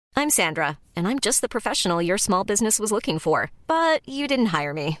I'm Sandra, and I'm just the professional your small business was looking for. But you didn't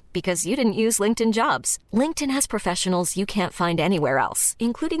hire me because you didn't use LinkedIn Jobs. LinkedIn has professionals you can't find anywhere else,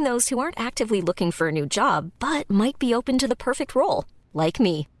 including those who aren't actively looking for a new job, but might be open to the perfect role, like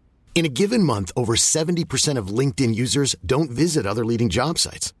me. In a given month, over 70% of LinkedIn users don't visit other leading job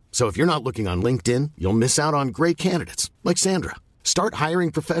sites. So if you're not looking on LinkedIn, you'll miss out on great candidates like Sandra. Start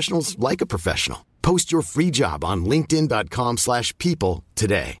hiring professionals like a professional. Post your free job on linkedin.com/people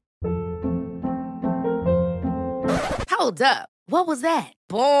today. Hold up. What was that?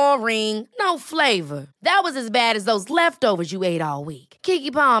 Boring. No flavor. That was as bad as those leftovers you ate all week.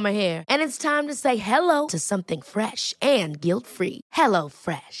 Keke Palmer here, and it's time to say hello to something fresh and guilt-free. Hello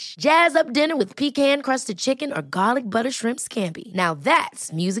Fresh. Jazz up dinner with pecan-crusted chicken or garlic butter shrimp scampi. Now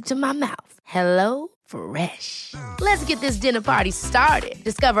that's music to my mouth. Hello Fresh. Let's get this dinner party started.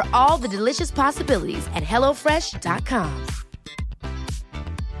 Discover all the delicious possibilities at hellofresh.com.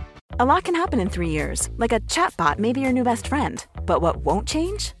 A lot can happen in 3 years, like a chatbot may be your new best friend. But what won't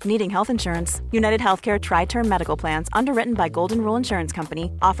change? Needing health insurance. United Healthcare Tri-Term Medical Plans, underwritten by Golden Rule Insurance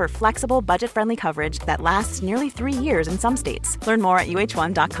Company, offer flexible, budget-friendly coverage that lasts nearly 3 years in some states. Learn more at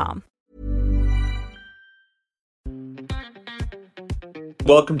uh1.com.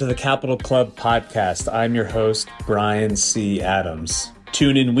 Welcome to the Capital Club podcast. I'm your host, Brian C. Adams.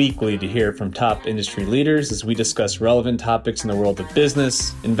 Tune in weekly to hear from top industry leaders as we discuss relevant topics in the world of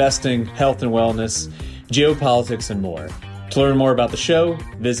business, investing, health and wellness, geopolitics, and more. To learn more about the show,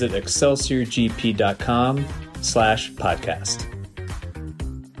 visit ExcelsiorGP.com/podcast.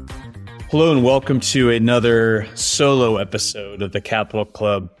 Hello and welcome to another solo episode of the Capital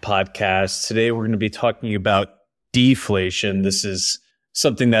Club podcast. Today we're going to be talking about deflation. This is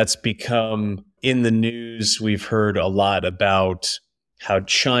something that's become in the news. We've heard a lot about how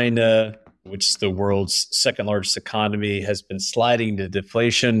China, which is the world's second largest economy, has been sliding into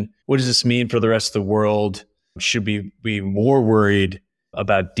deflation. What does this mean for the rest of the world? Should we be more worried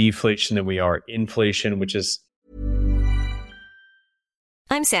about deflation than we are inflation, which is...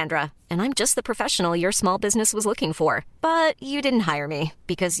 I'm Sandra, and I'm just the professional your small business was looking for. But you didn't hire me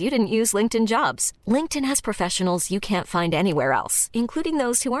because you didn't use LinkedIn Jobs. LinkedIn has professionals you can't find anywhere else, including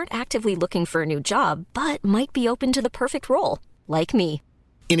those who aren't actively looking for a new job, but might be open to the perfect role, like me.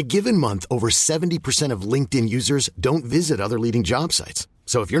 In a given month, over 70% of LinkedIn users don't visit other leading job sites.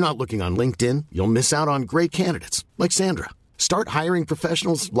 So if you're not looking on LinkedIn, you'll miss out on great candidates like Sandra. Start hiring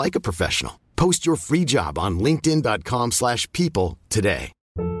professionals like a professional. Post your free job on linkedin.com/people today.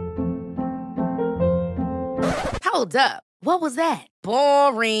 Hold up. What was that?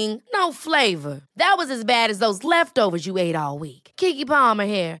 Boring. No flavor. That was as bad as those leftovers you ate all week. Keke Palmer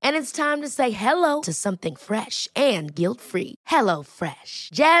here, and it's time to say hello to something fresh and guilt-free. Hello Fresh.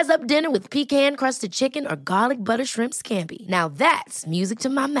 Jazz up dinner with pecan-crusted chicken or garlic butter shrimp scampi. Now that's music to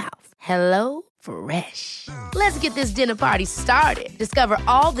my mouth. Hello Fresh. Let's get this dinner party started. Discover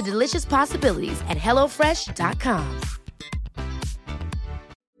all the delicious possibilities at hellofresh.com.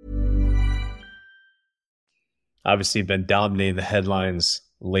 obviously been dominating the headlines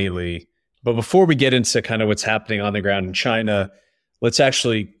lately. But before we get into kind of what's happening on the ground in China, let's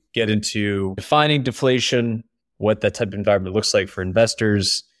actually get into defining deflation, what that type of environment looks like for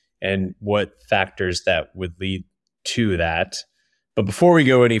investors, and what factors that would lead to that. But before we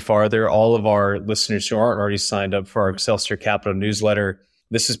go any farther, all of our listeners who aren't already signed up for our Excelsior Capital newsletter,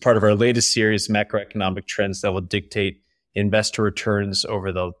 this is part of our latest series, Macroeconomic Trends That Will Dictate Investor Returns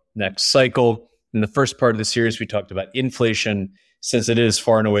Over the Next Cycle. In the first part of the series, we talked about inflation, since it is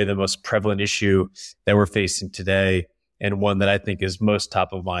far and away the most prevalent issue that we're facing today, and one that I think is most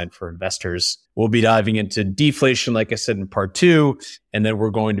top of mind for investors. We'll be diving into deflation, like I said, in part two, and then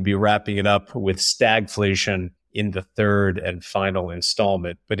we're going to be wrapping it up with stagflation in the third and final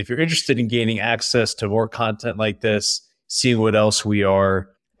installment. But if you're interested in gaining access to more content like this, seeing what else we are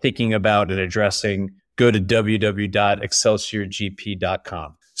thinking about and addressing, go to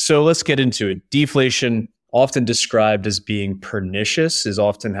www.excelsiorgp.com. So let's get into it. Deflation, often described as being pernicious, is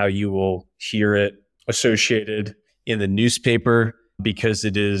often how you will hear it associated in the newspaper, because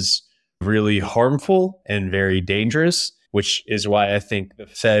it is really harmful and very dangerous, which is why I think the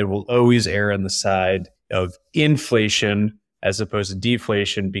Fed will always err on the side of inflation as opposed to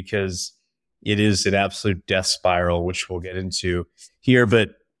deflation, because it is an absolute death spiral, which we'll get into here. But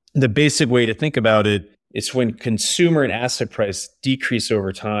the basic way to think about it, it's when consumer and asset price decrease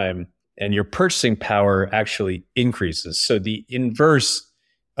over time and your purchasing power actually increases. So the inverse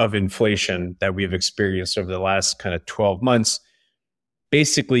of inflation that we've experienced over the last kind of 12 months,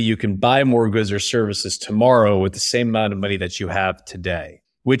 basically you can buy more goods or services tomorrow with the same amount of money that you have today,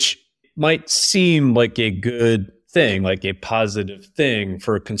 which might seem like a good thing, like a positive thing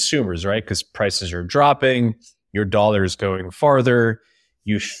for consumers, right? Because prices are dropping, your dollar is going farther,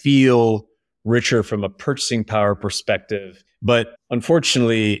 you feel richer from a purchasing power perspective. But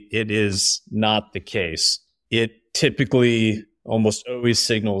unfortunately, it is not the case. It typically almost always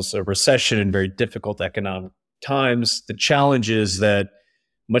signals a recession in very difficult economic times. The challenge is that,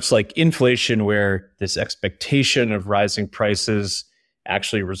 much like inflation, where this expectation of rising prices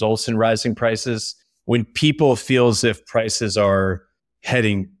actually results in rising prices, when people feel as if prices are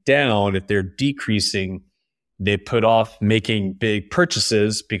heading down, if they're decreasing, they put off making big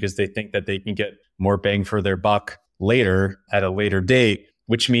purchases because they think that they can get more bang for their buck later at a later date,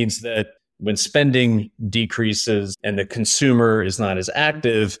 which means that when spending decreases and the consumer is not as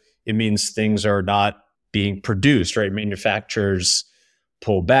active, it means things are not being produced, right? Manufacturers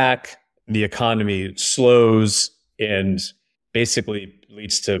pull back, the economy slows, and basically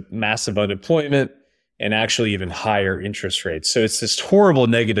leads to massive unemployment and actually even higher interest rates. So it's this horrible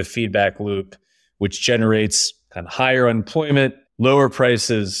negative feedback loop, which generates kind of higher unemployment, lower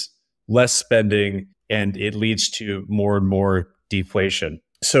prices, less spending, and it leads to more and more deflation.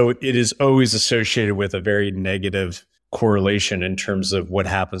 So it is always associated with a very negative correlation in terms of what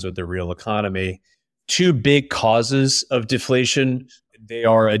happens with the real economy. Two big causes of deflation, they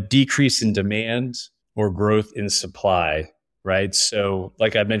are a decrease in demand or growth in supply, right? So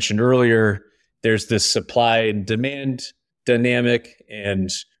like I mentioned earlier, there's this supply and demand dynamic.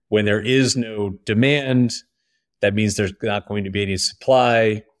 And when there is no demand, that means there's not going to be any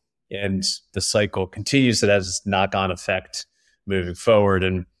supply. And the cycle continues. It has this knock-on effect moving forward,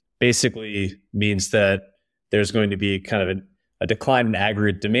 and basically means that there's going to be kind of a decline in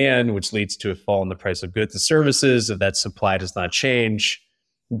aggregate demand, which leads to a fall in the price of goods and services. If that supply does not change,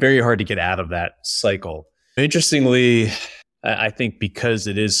 very hard to get out of that cycle. Interestingly, I think because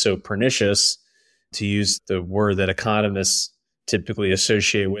it is so pernicious, to use the word that economists typically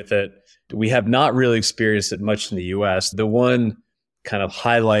associate with it, we have not really experienced it much in the US. The one kind of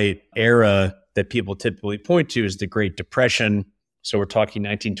highlight era that people typically point to is the Great Depression. So we're talking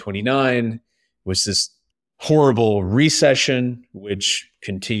 1929 was this horrible recession, which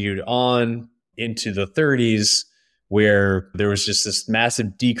continued on into the 30s, where there was just this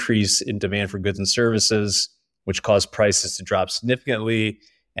massive decrease in demand for goods and services, which caused prices to drop significantly,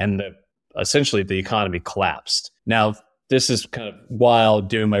 and essentially the economy collapsed. Now, this is kind of wild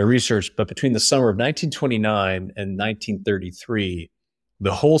doing my research, but between the summer of 1929 and 1933,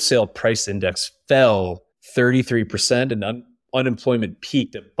 the wholesale price index fell 33% and unemployment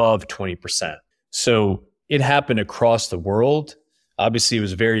peaked above 20%. So it happened across the world. Obviously, it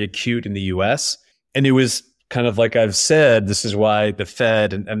was very acute in the US. And it was kind of like I've said, this is why the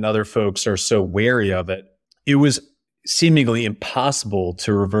Fed and other folks are so wary of it. It was seemingly impossible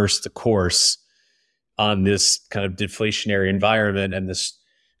to reverse the course on this kind of deflationary environment and this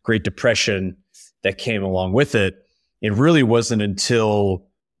Great Depression that came along with it. It really wasn't until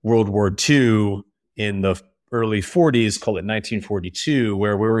World War II in the early 40s, call it 1942,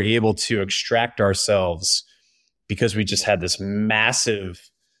 where we were able to extract ourselves because we just had this massive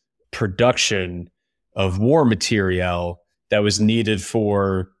production of war material that was needed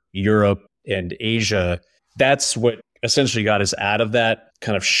for Europe and Asia. That's what essentially got us out of that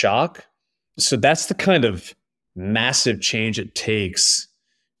kind of shock. So that's the kind of massive change it takes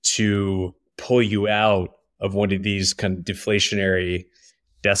to pull you out of one of these kind of deflationary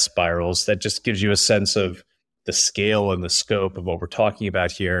death spirals. That just gives you a sense of the scale and the scope of what we're talking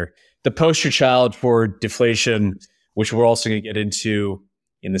about here. The poster child for deflation, which we're also going to get into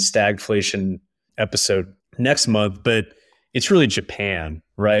in the stagflation episode next month, but it's really Japan,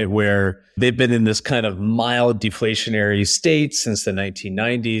 right? Where they've been in this kind of mild deflationary state since the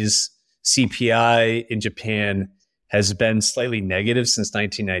 1990s. CPI in Japan has been slightly negative since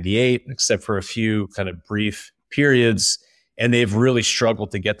 1998, except for a few kind of brief periods. And they've really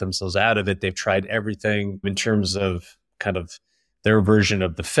struggled to get themselves out of it. They've tried everything in terms of kind of their version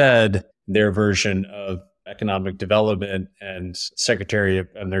of the Fed, their version of economic development and secretary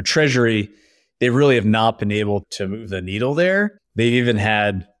and their treasury. They really have not been able to move the needle there. They've even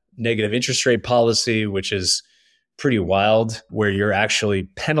had negative interest rate policy, which is pretty wild, where you're actually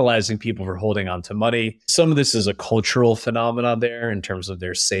penalizing people for holding on to money. Some of this is a cultural phenomenon there in terms of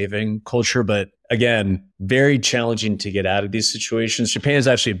their saving culture. But again, very challenging to get out of these situations. Japan is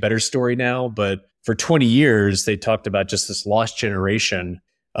actually a better story now, but for 20 years, they talked about just this lost generation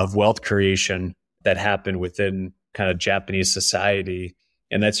of wealth creation that happened within kind of Japanese society.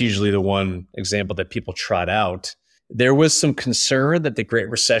 And that's usually the one example that people trot out. There was some concern that the Great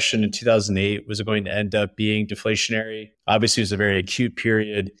Recession in 2008 was going to end up being deflationary. Obviously, it was a very acute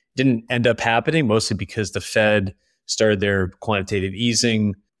period. Didn't end up happening, mostly because the Fed started their quantitative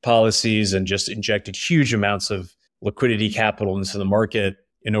easing policies and just injected huge amounts of liquidity capital into the market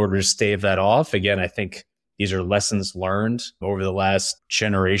in order to stave that off. Again, I think these are lessons learned over the last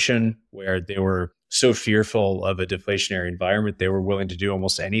generation where they were so fearful of a deflationary environment, they were willing to do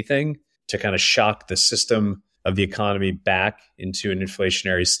almost anything to kind of shock the system of the economy back into an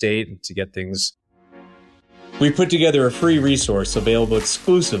inflationary state and to get things. We put together a free resource available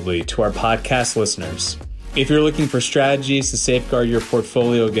exclusively to our podcast listeners. If you're looking for strategies to safeguard your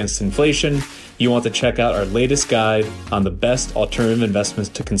portfolio against inflation, you want to check out our latest guide on the best alternative investments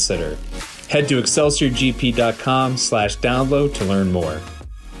to consider. Head to ExcelsiorGP.com/download to learn more.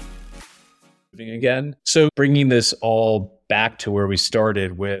 Again, so bringing this all back to where we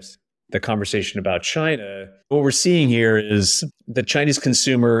started with the conversation about China, what we're seeing here is the Chinese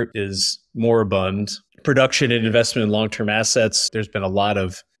consumer is moribund. Production and investment in long-term assets. There's been a lot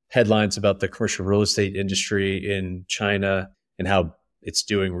of headlines about the commercial real estate industry in China and how it's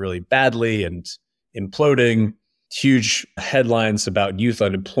doing really badly and imploding. Huge headlines about youth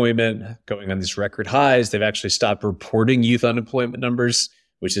unemployment going on these record highs. They've actually stopped reporting youth unemployment numbers,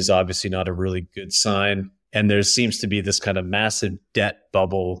 which is obviously not a really good sign. And there seems to be this kind of massive debt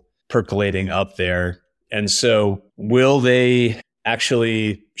bubble percolating up there. And so will they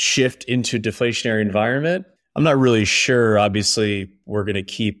actually shift into a deflationary environment? I'm not really sure. Obviously, we're going to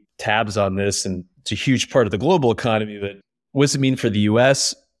keep tabs on this, and it's a huge part of the global economy. But what does it mean for the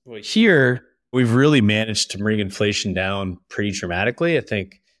US? Well, here, we've really managed to bring inflation down pretty dramatically. I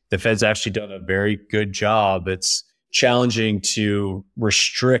think the Fed's actually done a very good job. It's challenging to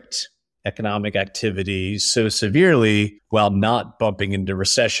restrict economic activity so severely while not bumping into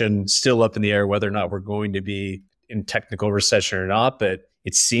recession. Still up in the air whether or not we're going to be in technical recession or not, but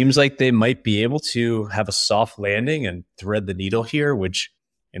it seems like they might be able to have a soft landing and thread the needle here, which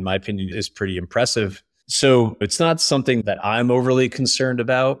in my opinion is pretty impressive. So it's not something that I'm overly concerned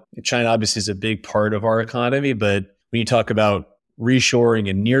about. China obviously is a big part of our economy, but when you talk about reshoring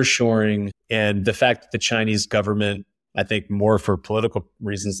and nearshoring and the fact that the Chinese government, I think more for political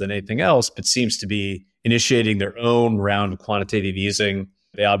reasons than anything else, but seems to be initiating their own round of quantitative easing.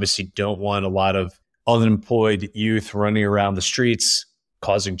 They obviously don't want a lot of unemployed youth running around the streets,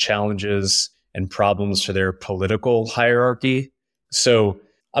 causing challenges and problems for their political hierarchy. So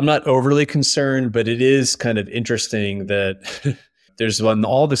I'm not overly concerned, but it is kind of interesting that there's been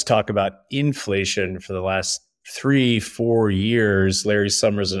all this talk about inflation for the last 3-4 years, Larry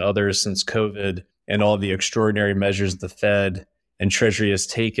Summers and others since COVID, and all the extraordinary measures the Fed and Treasury has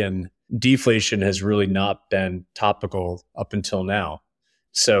taken. Deflation has really not been topical up until now.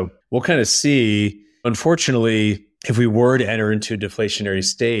 So we'll kind of see, unfortunately, if we were to enter into a deflationary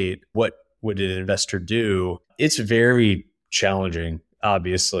state, what would an investor do? It's very challenging,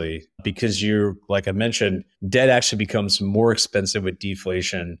 obviously, because you're, like I mentioned, debt actually becomes more expensive with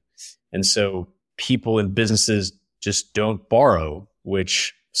deflation. And so people and businesses just don't borrow,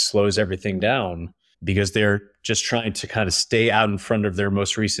 which slows everything down because they're just trying to kind of stay out in front of their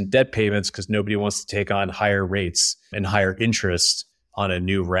most recent debt payments because nobody wants to take on higher rates and higher interest on a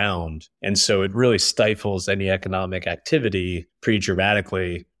new round. And so it really stifles any economic activity pretty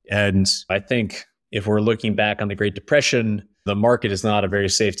dramatically. And I think if we're looking back on the Great Depression, the market is not a very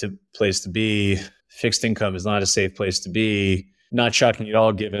safe place to be. Fixed income is not a safe place to be. Not shocking at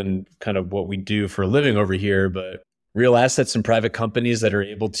all, given kind of what we do for a living over here, but real assets and private companies that are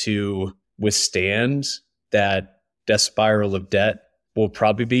able to withstand that death spiral of debt will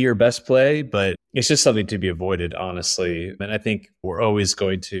probably be your best play, but it's just something to be avoided, honestly. And I think we're always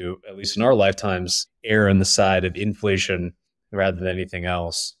going to, at least in our lifetimes, err on the side of inflation rather than anything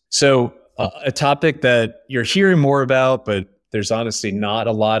else. So a topic that you're hearing more about, but there's honestly not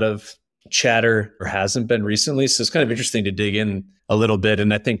a lot of chatter or hasn't been recently. So it's kind of interesting to dig in a little bit.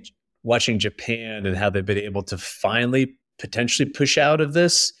 And I think watching Japan and how they've been able to finally potentially push out of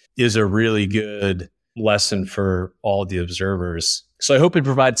this is a really good lesson for all the observers. So I hope it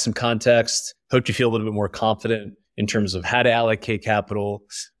provides some context. Hope you feel a little bit more confident in terms of how to allocate capital,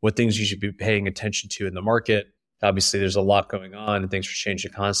 what things you should be paying attention to in the market. Obviously, there's a lot going on and things are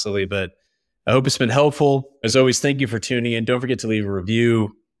changing constantly, but I hope it's been helpful. As always, thank you for tuning in. Don't forget to leave a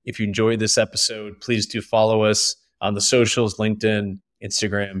review. If you enjoyed this episode, please do follow us on the socials, LinkedIn,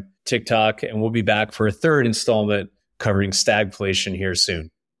 Instagram, TikTok, and we'll be back for a third installment covering stagflation here soon.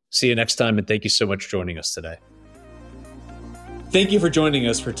 See you next time, and thank you so much for joining us today. Thank you for joining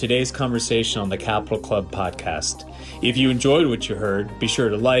us for today's conversation on the Capital Club podcast. If you enjoyed what you heard, be sure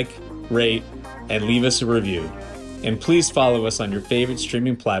to like, rate, and leave us a review. And please follow us on your favorite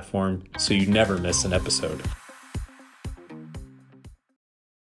streaming platform so you never miss an episode.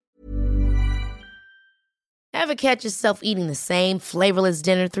 Ever catch yourself eating the same flavorless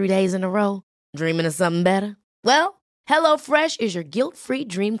dinner 3 days in a row? Dreaming of something better? Well, HelloFresh is your guilt-free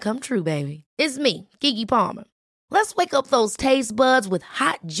dream come true, baby. It's me, Keke Palmer. Let's wake up those taste buds with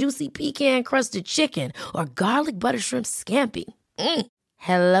hot, juicy pecan-crusted chicken or garlic butter shrimp scampi.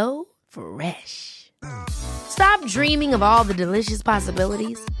 Hello Fresh. Stop dreaming of all the delicious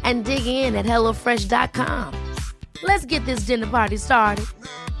possibilities and dig in at HelloFresh.com. Let's get this dinner party started.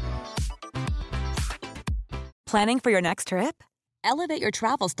 Planning for your next trip? Elevate your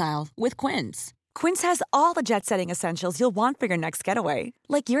travel style with Quince. Quince has all the jet-setting essentials you'll want for your next getaway,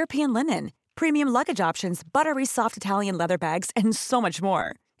 like European linen, premium luggage options, buttery soft Italian leather bags, and so much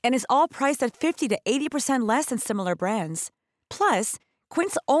more. And is all priced at 50 to 80% less than similar brands. Plus,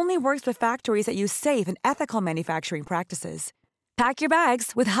 Quince only works with factories that use safe and ethical manufacturing practices. Pack your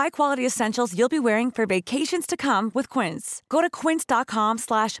bags with high-quality essentials you'll be wearing for vacations to come with Quince. Go to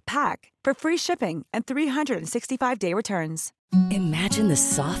quince.com/pack for free shipping and 365-day returns. Imagine the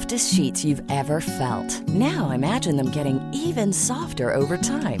softest sheets you've ever felt. Now imagine them getting even softer over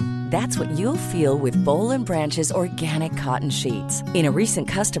time. That's what you'll feel with Boll & Branch's organic cotton sheets. In a recent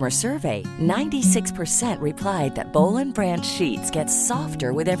customer survey, 96% replied that Boll & Branch sheets get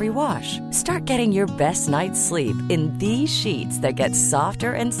softer with every wash. Start getting your best night's sleep in these sheets that get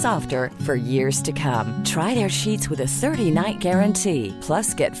softer and softer for years to come. Try their sheets with a 30-night guarantee.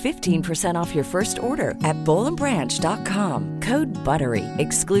 Plus, get 15% off your first order at bollandbranch.com. Code BUTTERY.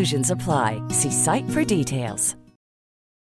 Exclusions apply. See site for details.